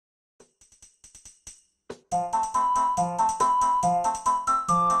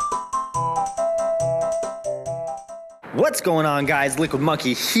What's going on, guys?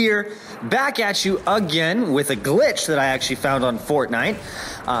 LiquidMonkey here, back at you again with a glitch that I actually found on Fortnite.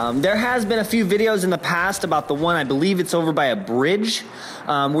 There has been a few videos in the past about the one, I believe it's over by a bridge,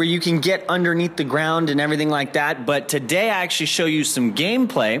 where you can get underneath the ground and everything like that. But today I actually show you some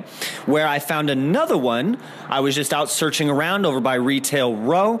gameplay where I found another one. I was just out searching around over by Retail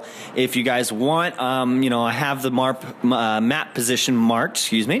Row. If you guys want, I have the map position marked,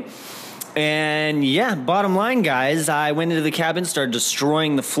 excuse me. And yeah, bottom line, guys, I went into the cabin, started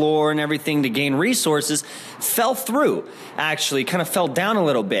destroying the floor and everything to gain resources, fell through, actually, kind of fell down a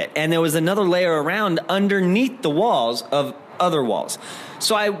little bit. And there was another layer around underneath the walls of other walls.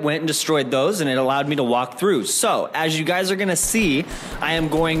 So I went and destroyed those, and it allowed me to walk through. So as you guys are going to see, I am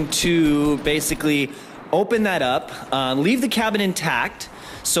going to basically open that up, leave the cabin intact,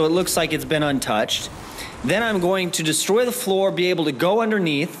 so it looks like it's been untouched. Then I'm going to destroy the floor, be able to go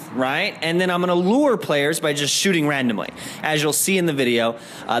underneath, right? And then I'm going to lure players by just shooting randomly. As you'll see in the video,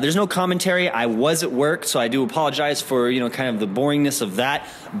 there's no commentary. I was at work, so I do apologize for, kind of the boringness of that.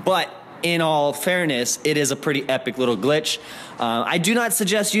 But in all fairness, it is a pretty epic little glitch. I do not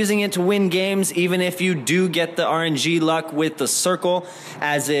suggest using it to win games, even if you do get the RNG luck with the circle,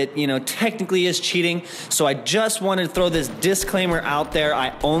 as it, technically is cheating. So I just wanted to throw this disclaimer out there.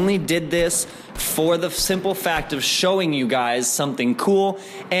 I only did this for the simple fact of showing you guys something cool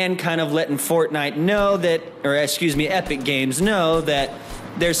and kind of letting Fortnite know that, or excuse me, Epic Games know that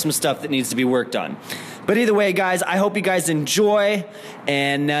there's some stuff that needs to be worked on. But either way, guys, I hope you guys enjoy.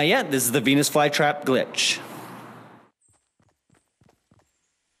 And yeah, this is the Venus Flytrap glitch.